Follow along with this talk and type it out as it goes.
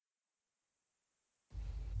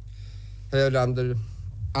Herr Lander,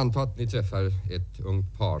 anta att ni träffar ett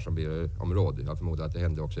ungt par som ber om råd. Jag förmodar att det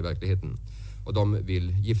händer också i verkligheten. Och de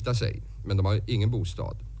vill gifta sig, men de har ingen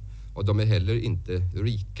bostad. Och de är heller inte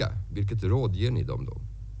rika. Vilket råd ger ni dem då?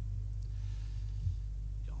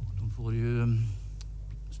 Ja, de får ju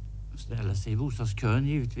ställa sig i bostadskön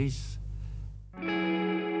givetvis.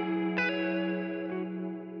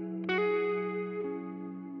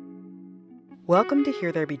 Welcome to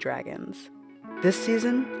Here There Be Dragons. This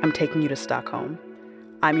season, I'm taking you to Stockholm.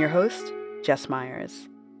 I'm your host, Jess Myers.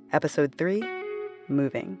 Episode 3,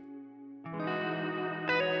 Moving.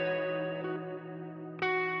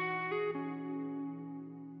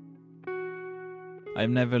 I've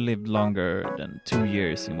never lived longer than 2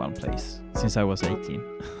 years in one place, since I was 18.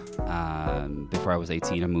 Before I was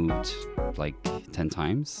 18, I moved like 10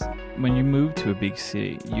 times. When you move to a big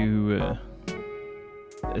city, you,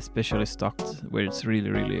 especially Stockholm, where it's really,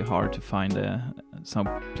 really hard to find some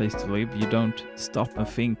place to live, you don't stop and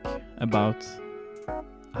think about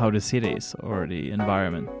how the city is or the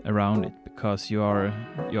environment around it, because you are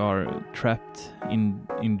trapped in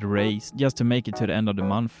the race just to make it to the end of the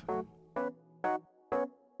month.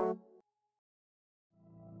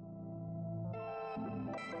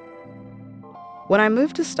 When I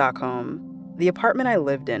moved to Stockholm, the apartment I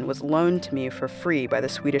lived in was loaned to me for free by the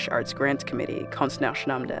Swedish Arts Grants Committee,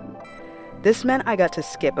 Konstnärsnämnden. This meant I got to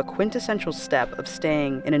skip a quintessential step of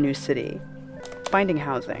staying in a new city, finding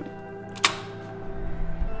housing.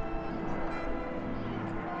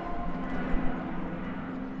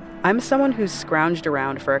 I'm someone who's scrounged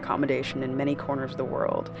around for accommodation in many corners of the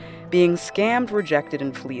world. Being scammed, rejected,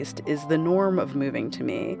 and fleeced is the norm of moving to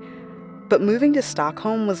me. But moving to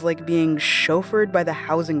Stockholm was like being chauffeured by the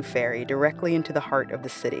housing ferry directly into the heart of the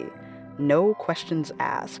city. No questions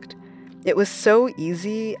asked. It was so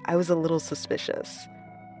easy, I was a little suspicious.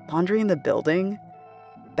 Laundry in the building?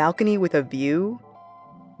 Balcony with a view?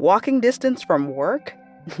 Walking distance from work?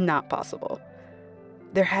 Not possible.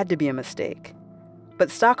 There had to be a mistake. But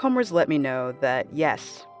Stockholmers let me know that,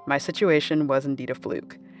 yes, my situation was indeed a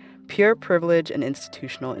fluke. Pure privilege and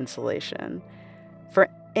institutional insulation. For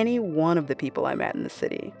any one of the people I met in the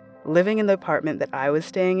city, living in the apartment that I was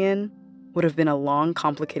staying in would have been a long,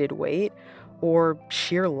 complicated wait or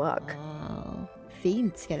sheer luck.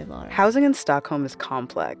 Fint ska det vara. Housing in Stockholm is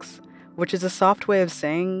complex, which is a soft way of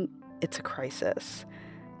saying it's a crisis.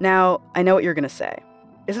 Now, I know what you're going to say.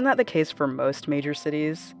 Isn't that the case for most major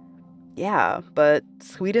cities? Yeah, but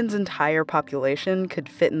Sweden's entire population could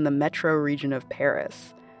fit in the metro region of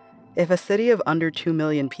Paris. If a city of under 2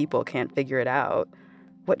 million people can't figure it out,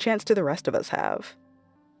 what chance do the rest of us have?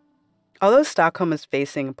 Although Stockholm is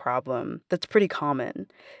facing a problem that's pretty common,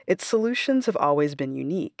 its solutions have always been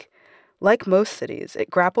unique. Like most cities,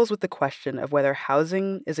 it grapples with the question of whether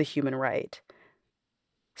housing is a human right.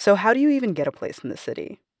 So how do you even get a place in the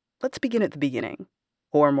city? Let's begin at the beginning.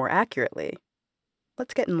 Or more accurately,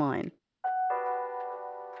 let's get in line.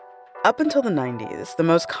 Up until the 90s, the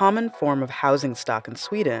most common form of housing stock in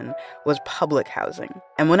Sweden was public housing.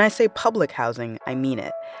 And when I say public housing, I mean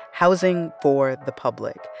it. Housing for the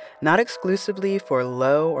public. Not exclusively for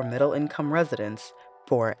low or middle income residents,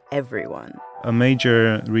 for everyone. A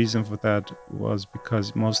major reason for that was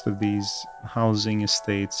because most of these housing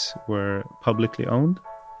estates were publicly owned.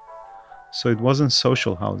 So it wasn't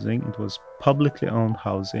social housing, it was publicly owned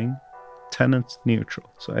housing, tenant neutral,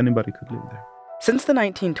 so anybody could live there. Since the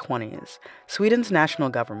 1920s, Sweden's national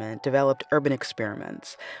government developed urban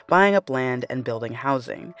experiments, buying up land and building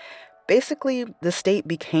housing. Basically, the state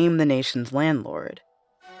became the nation's landlord.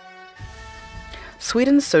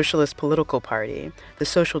 Sweden's socialist political party, the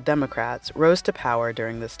Social Democrats, rose to power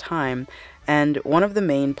during this time, and one of the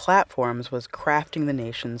main platforms was crafting the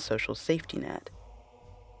nation's social safety net.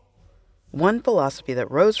 One philosophy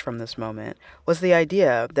that rose from this moment was the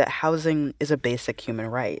idea that housing is a basic human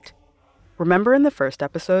right. Remember in the first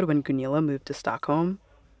episode when Gunilla moved to Stockholm?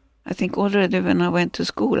 I think already when I went to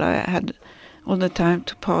school, I had all the time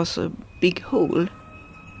to pass a big hall,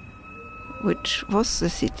 which was the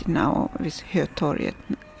city now with Hötorget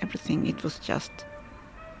and everything. It was just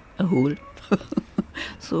a hall.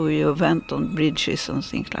 So you went on bridges and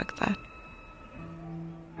things like that.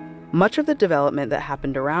 Much of the development that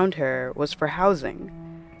happened around her was for housing.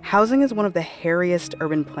 Housing is one of the hairiest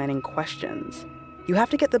urban planning questions. You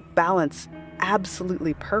have to get the balance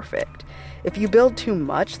absolutely perfect. If you build too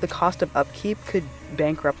much, the cost of upkeep could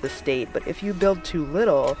bankrupt the state. But if you build too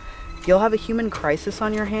little, you'll have a human crisis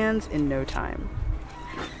on your hands in no time.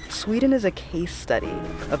 Sweden is a case study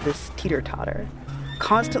of this teeter-totter,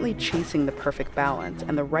 constantly chasing the perfect balance,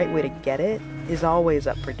 and the right way to get it is always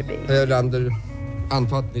up for debate. Herr Lander,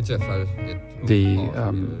 The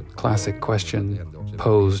classic question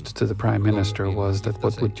posed to the Prime Minister was that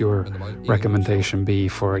what would your recommendation be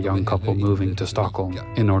for a young couple moving to Stockholm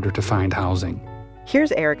in order to find housing?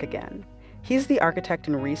 Here's Eric again. He's the architect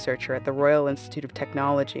and researcher at the Royal Institute of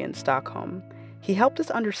Technology in Stockholm. He helped us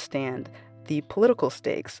understand the political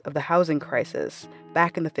stakes of the housing crisis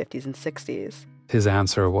back in the 50s and 60s. His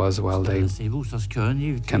answer was, well, they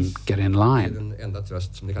can get in line.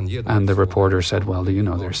 And the reporter said, well,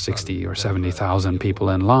 there's 60 or 70,000 people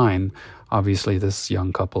in line. Obviously, this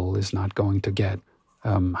young couple is not going to get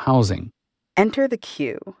housing. Enter the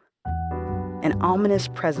queue, an ominous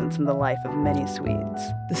presence in the life of many Swedes.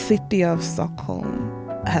 The city of Stockholm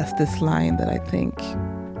has this line that I think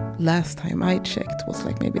last time I checked was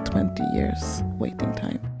like maybe 20 years waiting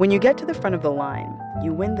time. When you get to the front of the line,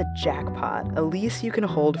 you win the jackpot, a lease you can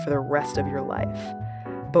hold for the rest of your life.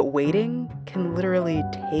 But waiting can literally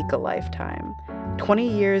take a lifetime, 20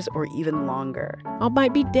 years or even longer. I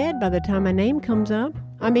might be dead by the time my name comes up.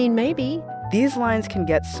 I mean, maybe. These lines can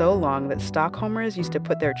get so long that Stockholmers used to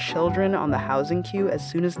put their children on the housing queue as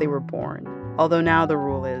soon as they were born. Although now the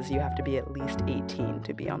rule is you have to be at least 18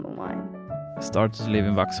 to be on the line. I started to live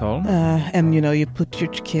in Vaxholm. And you put your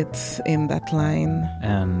kids in that line.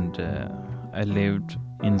 And I lived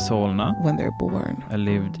in Solna. When they're born. I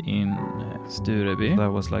lived in Stureby. I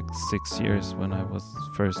was like 6 years when I was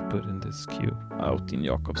first put in this queue out in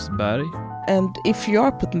Jakobsberg. And if you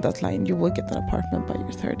are put in that line, you will get an apartment by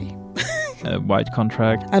you're 30. A white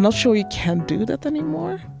contract. I'm not sure you can do that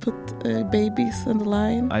anymore. Put babies in the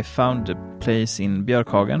line. I found a place in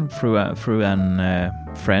Björkhagen through a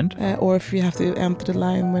friend. Or if you have to enter the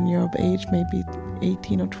line when you're of age, maybe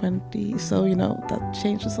 18 or 20. So, that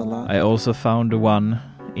changes a lot. I also found one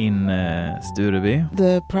in Stureby.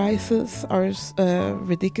 The prices are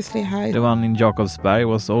ridiculously high. The one in Jakobsberg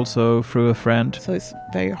was also through a friend. So it's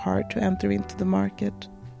very hard to enter into the market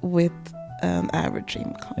with an average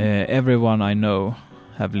income. Everyone I know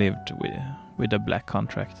have lived with a black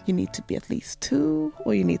contract. You need to be at least 2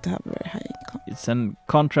 or you need to have a very high income. It's a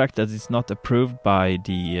contract that is not approved by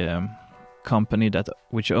the company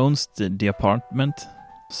which owns the apartment,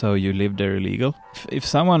 so you live there illegal. If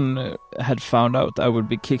someone had found out, I would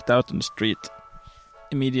be kicked out on the street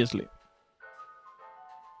immediately.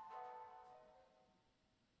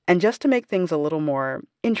 And just to make things a little more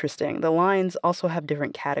interesting, the lines also have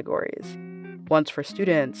different categories. One's for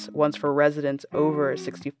students, one's for residents over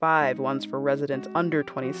 65, one's for residents under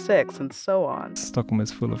 26, and so on. Stockholm is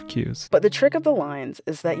full of queues. But the trick of the lines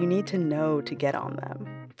is that you need to know to get on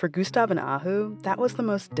them. For Gustav and Ahu, that was the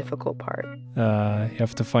most difficult part. You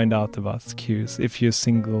have to find out about queues. If you're a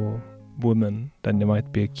single woman, then there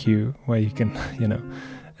might be a queue where you can,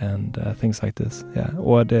 and things like this. Yeah,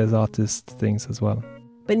 or there's artist things as well.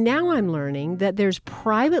 But now I'm learning that there's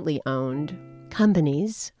privately owned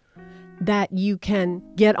companies that you can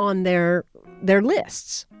get on their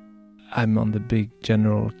lists. I'm on the big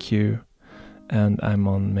general queue, and I'm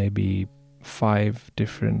on maybe 5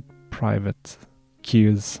 different private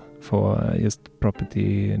queues for just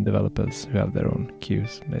property developers who have their own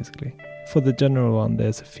queues, basically. For the general one,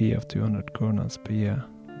 there's a fee of 200 kronas per year,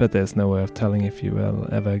 but there's no way of telling if you will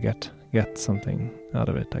ever get something out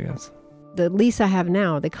of it, I guess. The lease I have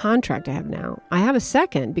now, the contract I have now, I have a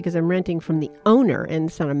second because I'm renting from the owner and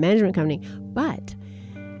it's not a management company, but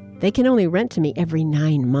they can only rent to me every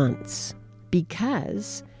 9 months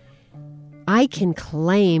because I can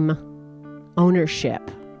claim ownership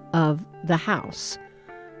of the house,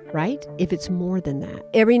 right? If it's more than that.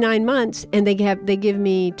 Every 9 months, and they give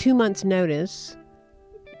me 2 months notice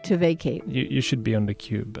to vacate. You should be on the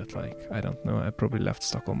queue, but I don't know, I probably left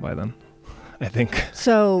Stockholm by then. I think.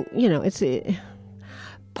 So, it's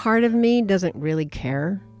part of me doesn't really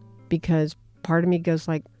care because part of me goes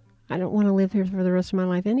I don't want to live here for the rest of my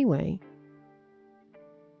life anyway.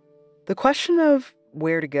 The question of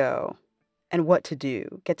where to go and what to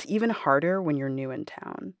do gets even harder when you're new in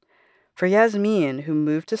town. For Yasmin, who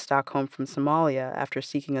moved to Stockholm from Somalia after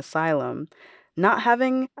seeking asylum, not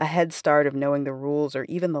having a head start of knowing the rules or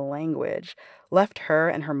even the language left her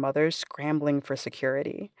and her mother scrambling for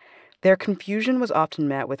security. Their confusion was often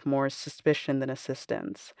met with more suspicion than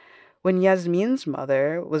assistance. When Yasmin's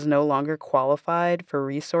mother was no longer qualified for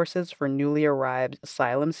resources for newly arrived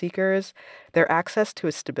asylum seekers, their access to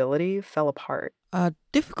a stability fell apart.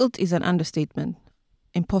 Difficult is an understatement.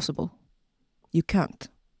 Impossible. You can't.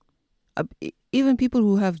 Even people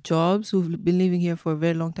who have jobs, who've been living here for a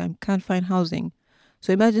very long time, can't find housing.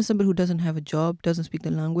 So imagine somebody who doesn't have a job, doesn't speak the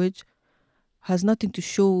language, has nothing to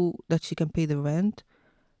show that she can pay the rent.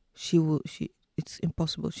 It's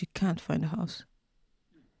impossible. She can't find a house.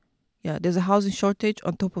 Yeah, there's a housing shortage.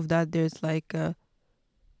 On top of that, there's like a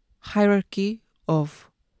hierarchy of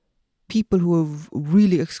people who are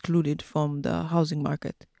really excluded from the housing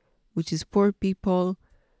market, which is poor people,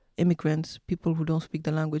 immigrants, people who don't speak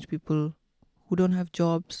the language, people who don't have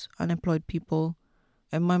jobs, unemployed people.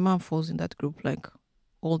 And my mom falls in that group, like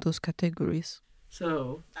all those categories.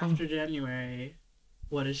 So after January,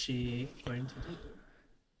 what is she going to do?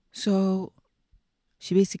 So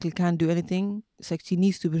she basically can't do anything. It's like she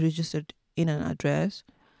needs to be registered in an address.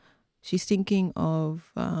 She's thinking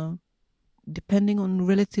of depending on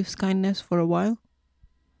relatives' kindness for a while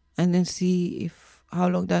and then see how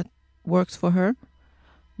long that works for her.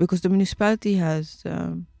 Because the municipality has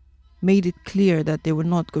made it clear that they were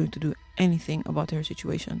not going to do anything about her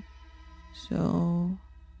situation. So,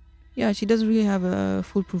 yeah, she doesn't really have a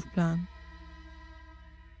foolproof plan.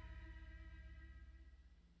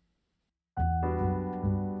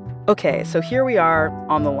 Okay, so here we are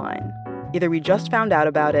on the line. Either we just found out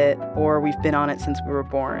about it or we've been on it since we were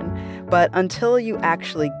born. But until you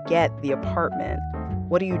actually get the apartment,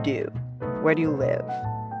 what do you do? Where do you live?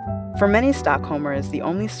 For many Stockholmers, the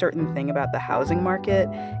only certain thing about the housing market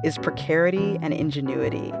is precarity and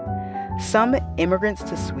ingenuity. Some immigrants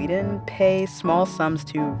to Sweden pay small sums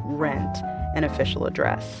to rent an official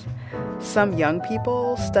address. Some young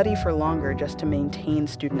people study for longer just to maintain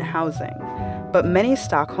student housing. But many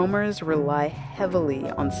Stockholmers rely heavily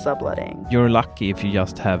on subletting. You're lucky if you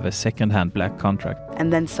just have a second-hand black contract.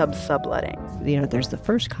 And then subletting. You know, there's the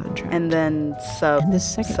first contract. And then and the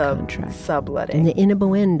second contract. Subletting. And the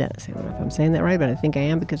inaboenda. I don't know if I'm saying that right, but I think I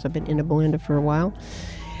am because I've been inaboenda for a while,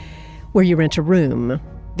 where you rent a room.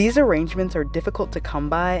 These arrangements are difficult to come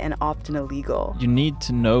by and often illegal. You need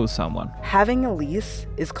to know someone. Having a lease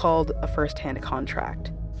is called a first-hand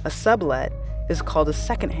contract. A sublet is called a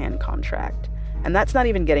second-hand contract. And that's not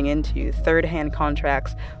even getting into third-hand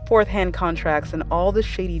contracts, fourth-hand contracts, and all the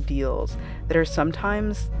shady deals that are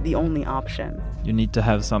sometimes the only option. You need to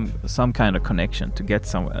have some kind of connection to get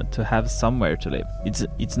somewhere, to have somewhere to live.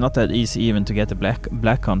 It's not that easy even to get a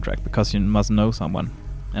black contract because you must know someone.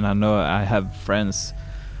 And I know I have friends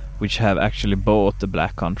which have actually bought the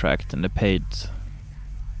black contract and they paid,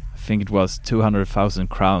 I think it was 200,000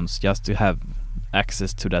 crowns just to have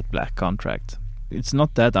access to that black contract. It's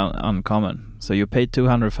not that uncommon. So you pay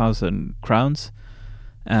 200,000 crowns,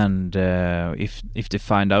 and if they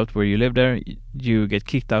find out where you live there, you get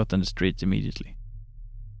kicked out on the street immediately.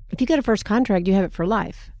 If you get a first contract, you have it for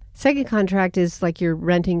life. Second contract is like you're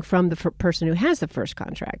renting from the person who has the first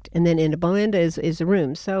contract, and then inaboenda is a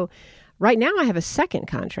room. So right now I have a second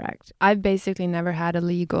contract. I've basically never had a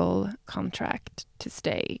legal contract to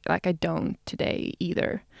stay. Like I don't today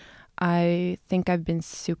either. I think I've been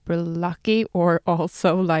super lucky, or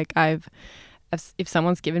also like if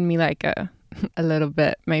someone's given me like a little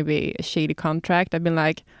bit, maybe a shady contract, I've been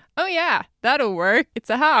like, oh yeah, that'll work. It's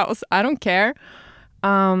a house. I don't care.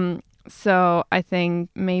 So I think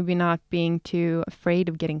maybe not being too afraid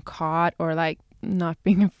of getting caught, or like not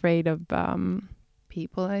being afraid of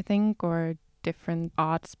people, I think, or different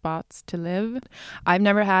odd spots to live. I've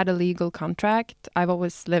never had a legal contract. I've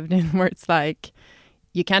always lived in where it's like,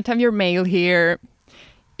 you can't have your mail here.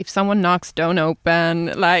 If someone knocks, don't open.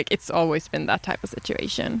 Like, it's always been that type of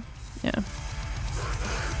situation. Yeah.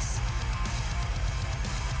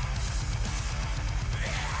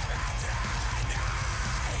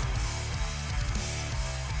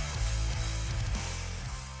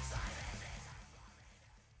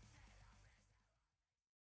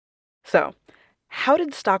 So, how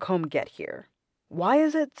did Stockholm get here? Why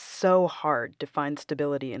is it so hard to find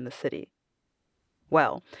stability in the city?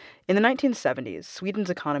 Well, in the 1970s, Sweden's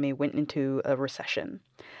economy went into a recession.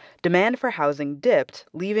 Demand for housing dipped,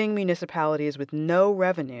 leaving municipalities with no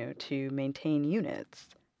revenue to maintain units.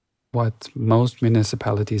 What most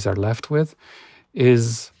municipalities are left with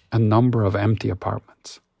is a number of empty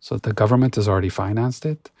apartments. So the government has already financed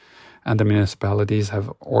it, and the municipalities have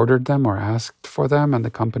ordered them or asked for them, and the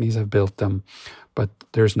companies have built them, but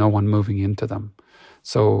there's no one moving into them.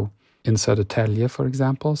 So in Södertälje, for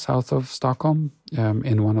example, south of Stockholm,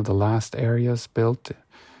 in one of the last areas built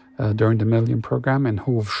during the Million Program in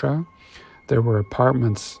Hovsjö, there were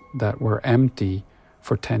apartments that were empty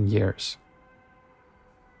for 10 years.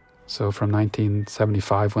 So from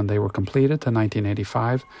 1975, when they were completed, to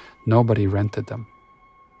 1985, nobody rented them.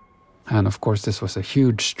 And of course, this was a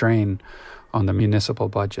huge strain on the municipal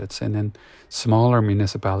budgets. And in smaller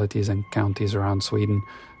municipalities and counties around Sweden,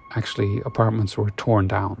 actually apartments were torn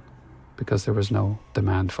down because there was no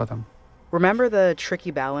demand for them. Remember the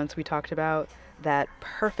tricky balance we talked about? That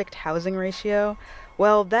perfect housing ratio?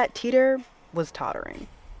 Well, that teeter was tottering.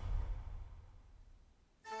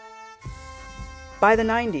 By the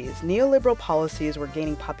 90s, neoliberal policies were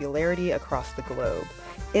gaining popularity across the globe.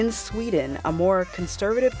 In Sweden, a more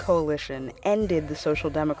conservative coalition ended the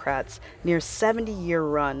Social Democrats' near 70-year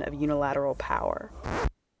run of unilateral power.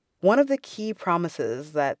 One of the key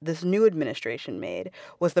promises that this new administration made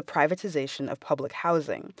was the privatization of public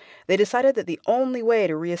housing. They decided that the only way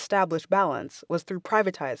to reestablish balance was through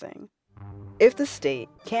privatizing. If the state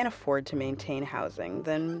can't afford to maintain housing,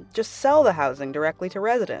 then just sell the housing directly to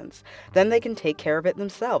residents. Then they can take care of it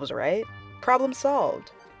themselves, right? Problem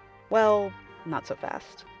solved. Well, not so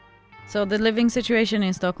fast. So the living situation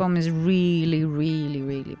in Stockholm is really, really,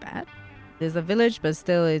 really bad. It's a village, but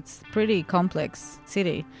still it's pretty complex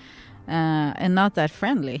city and not that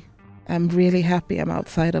friendly. I'm really happy I'm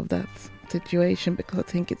outside of that situation because I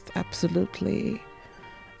think it's absolutely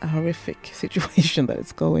a horrific situation that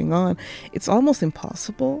is going on. It's almost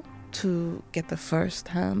impossible to get a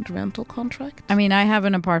first-hand rental contract. I mean, I have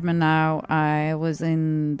an apartment now. I was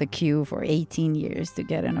in the queue for 18 years to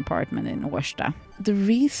get an apartment in Årsta. The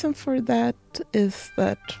reason for that is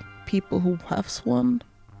that people who have one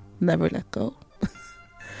never let go.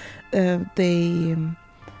 They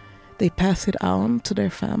pass it on to their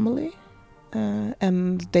family.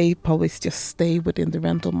 And they probably just stay within the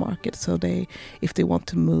rental market. So if they want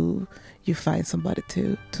to move, you find somebody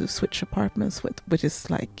to switch apartments with, which is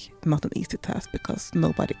like not an easy task because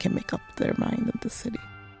nobody can make up their mind in the city.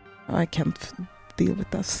 I can't deal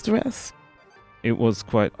with that stress. It was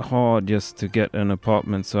quite hard just to get an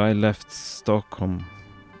apartment, so I left Stockholm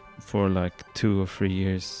for like 2 or 3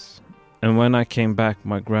 years. And when I came back,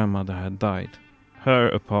 my grandmother had died. Her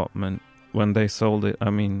apartment, when they sold it,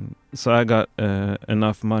 so I got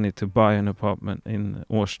enough money to buy an apartment in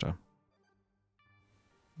Årsta.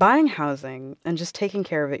 Buying housing and just taking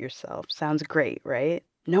care of it yourself sounds great, right?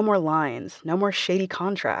 No more lines, no more shady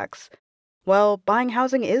contracts. Well, buying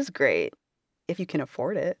housing is great, if you can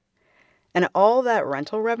afford it. And all that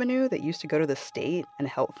rental revenue that used to go to the state and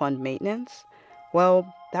help fund maintenance,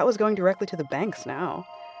 well, that was going directly to the banks now.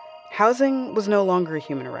 Housing was no longer a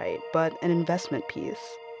human right, but an investment piece.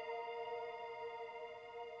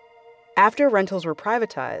 After rentals were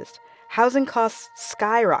privatized, housing costs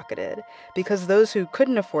skyrocketed because those who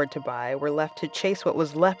couldn't afford to buy were left to chase what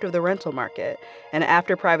was left of the rental market. And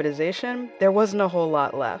after privatization, there wasn't a whole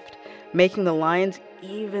lot left, making the lines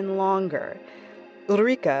even longer.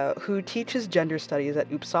 Ulrika, who teaches gender studies at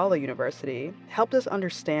Uppsala University, helped us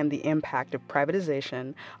understand the impact of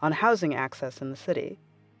privatization on housing access in the city.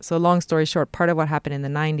 So long story short, part of what happened in the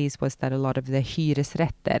 90s was that a lot of the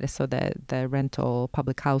hyresrätter, so the rental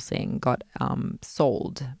public housing, got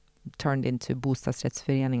sold, turned into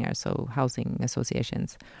bostadsrättsföreningar, so housing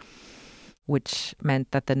associations, which meant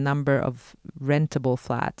that the number of rentable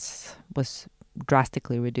flats was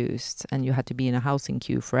drastically reduced and you had to be in a housing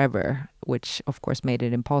queue forever, which of course made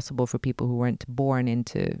it impossible for people who weren't born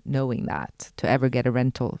into knowing that to ever get a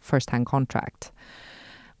rental first-hand contract,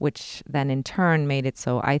 which then in turn made it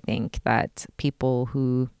so I think that people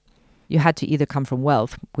who you had to either come from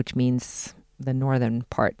wealth, which means the northern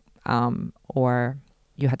part, or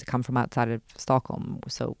you had to come from outside of Stockholm,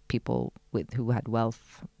 so people who had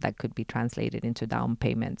wealth that could be translated into down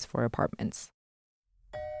payments for apartments.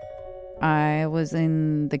 I was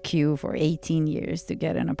in the queue for 18 years to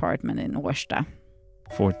get an apartment in Årsta.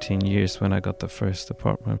 14 years when I got the first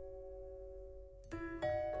apartment.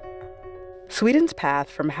 Sweden's path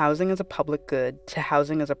from housing as a public good to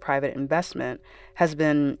housing as a private investment has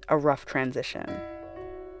been a rough transition.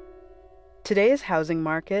 Today's housing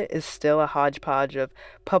market is still a hodgepodge of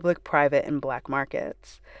public, private, and black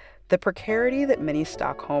markets. The precarity that many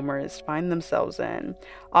Stockholmers find themselves in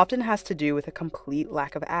often has to do with a complete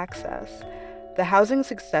lack of access. The housing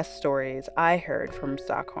success stories I heard from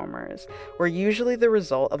Stockholmers were usually the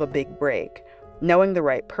result of a big break, knowing the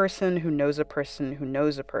right person who knows a person who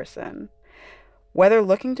knows a person. Whether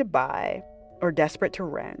looking to buy or desperate to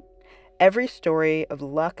rent, every story of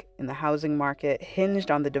luck in the housing market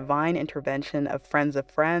hinged on the divine intervention of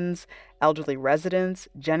friends, elderly residents,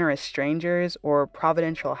 generous strangers, or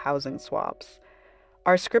providential housing swaps.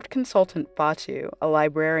 Our script consultant Fatu, a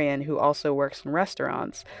librarian who also works in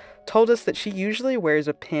restaurants, told us that she usually wears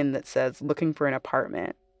a pin that says looking for an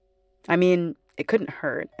apartment. I mean, it couldn't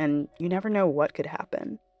hurt, and you never know what could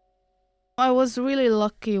happen. I was really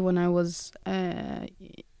lucky when I was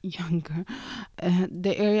younger.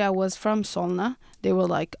 The area I was from, Solna, they were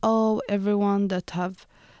like, oh, everyone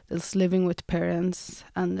that's living with parents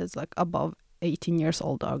and is like above 18 years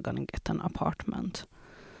old are gonna get an apartment.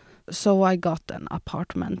 So I got an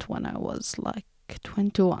apartment when I was like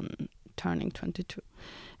 21, turning 22.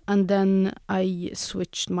 And then I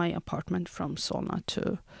switched my apartment from Solna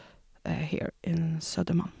to here in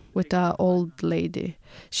Södermalm with an old lady.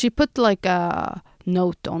 She put like a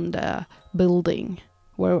note on the building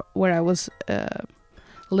where I was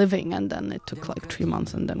living, and then it took like 3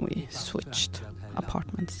 months, and then we switched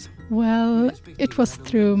apartments. Well, it was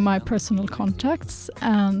through my personal contacts,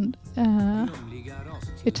 and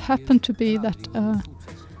it happened to be that a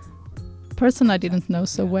person I didn't know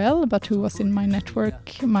so well, but who was in my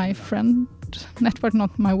network, my friend network,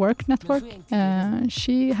 not my work network,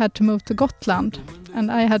 she had to move to Gotland, and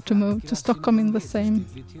I had to move to Stockholm in the same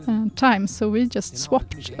time, so we just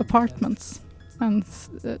swapped apartments and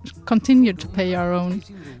continued to pay our own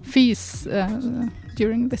fees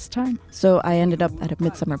during this time. So I ended up at a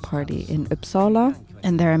midsummer party in Uppsala,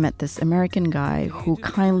 and there I met this American guy who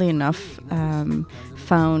kindly enough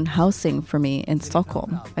found housing for me in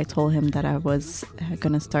Stockholm. I told him that I was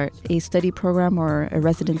going to start a study program or a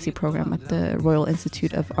residency program at the Royal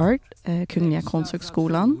Institute of Art, Kungliga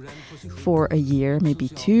Konsthögskolan, for a year, maybe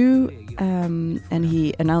 2. And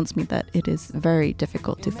he announced me that it is very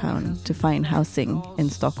difficult to find housing in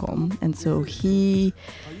Stockholm. And so he,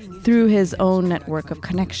 through his own network of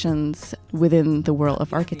connections within the world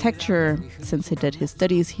of architecture, since he did his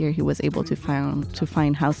studies here, he was able to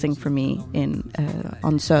find housing for me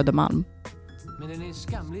on Södermalm. Men den är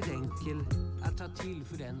skamligt enkel att ta till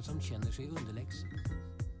för den som känner sig underlägsen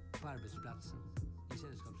på arbetsplatsen, i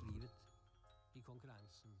sällskapslivet, i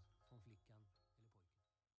konkurrensen från flickan.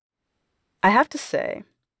 I have to say,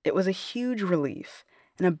 it was a huge relief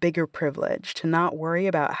and a bigger privilege to not worry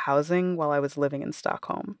about housing while I was living in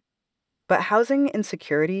Stockholm. But housing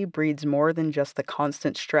insecurity breeds more than just the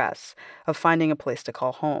constant stress of finding a place to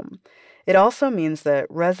call home. It also means that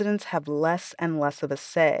residents have less and less of a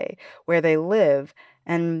say where they live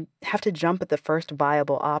and have to jump at the first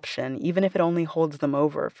viable option, even if it only holds them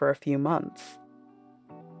over for a few months.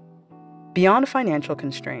 Beyond financial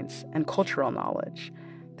constraints and cultural knowledge,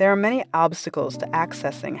 there are many obstacles to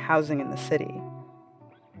accessing housing in the city.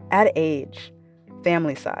 Add age,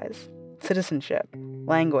 family size, citizenship,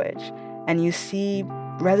 language, and you see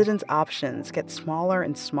residents' options get smaller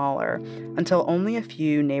and smaller until only a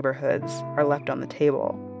few neighborhoods are left on the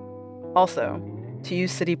table. Also, to you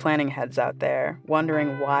city planning heads out there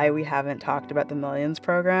wondering why we haven't talked about the Millions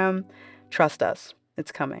program, trust us,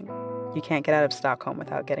 it's coming. You can't get out of Stockholm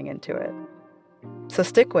without getting into it. So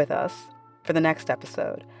stick with us for the next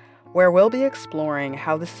episode, where we'll be exploring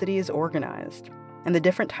how the city is organized and the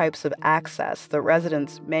different types of access that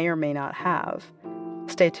residents may or may not have.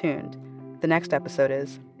 Stay tuned. The next episode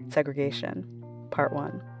is Segregation, Part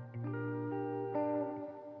 1.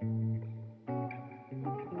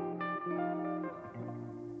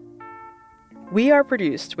 We are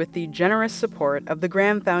produced with the generous support of the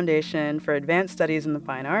Graham Foundation for Advanced Studies in the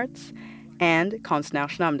Fine Arts and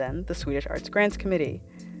Konstnärsnämnden, the Swedish Arts Grants Committee.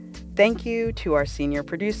 Thank you to our senior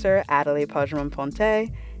producer, Adelaide Pajman-Ponte,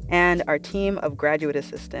 and our team of graduate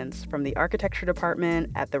assistants from the Architecture Department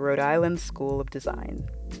at the Rhode Island School of Design.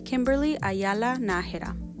 Kimberly Ayala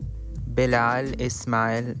Nahira. Bilal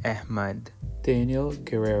Ismail Ahmad. Daniel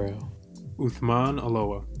Guerrero. Uthman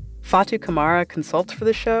Aloha. Fatu Kamara consults for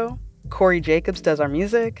the show, Corey Jacobs does our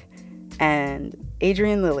music, and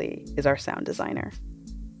Adrian Lilly is our sound designer.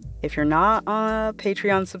 If you're not a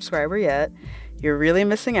Patreon subscriber yet, you're really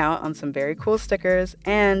missing out on some very cool stickers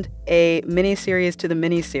and a mini-series to the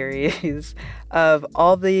mini-series of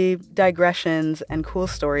all the digressions and cool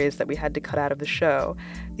stories that we had to cut out of the show.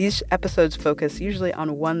 These episodes focus usually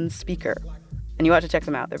on one speaker, and you ought to check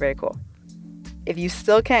them out. They're very cool. If you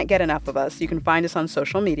still can't get enough of us, you can find us on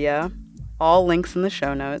social media, all links in the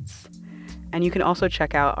show notes. And you can also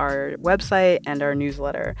check out our website and our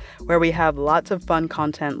newsletter, where we have lots of fun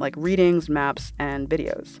content like readings, maps, and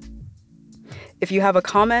videos. If you have a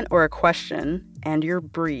comment or a question and you're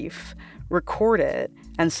brief, record it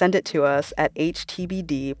and send it to us at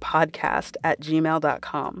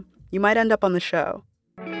htbdpodcast@gmail.com. You might end up on the show.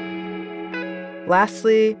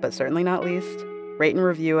 Lastly, but certainly not least, rate and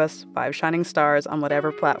review us 5 shining stars on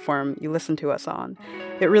whatever platform you listen to us on.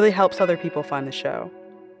 It really helps other people find the show.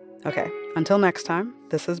 Okay, until next time,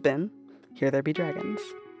 this has been Here There Be Dragons.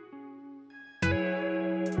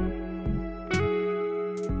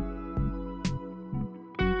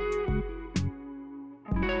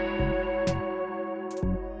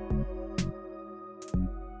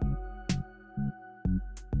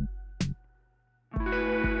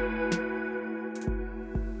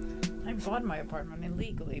 I bought my apartment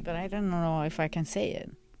illegally, but I don't know if I can say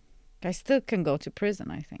it. I still can go to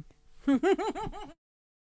prison, I think.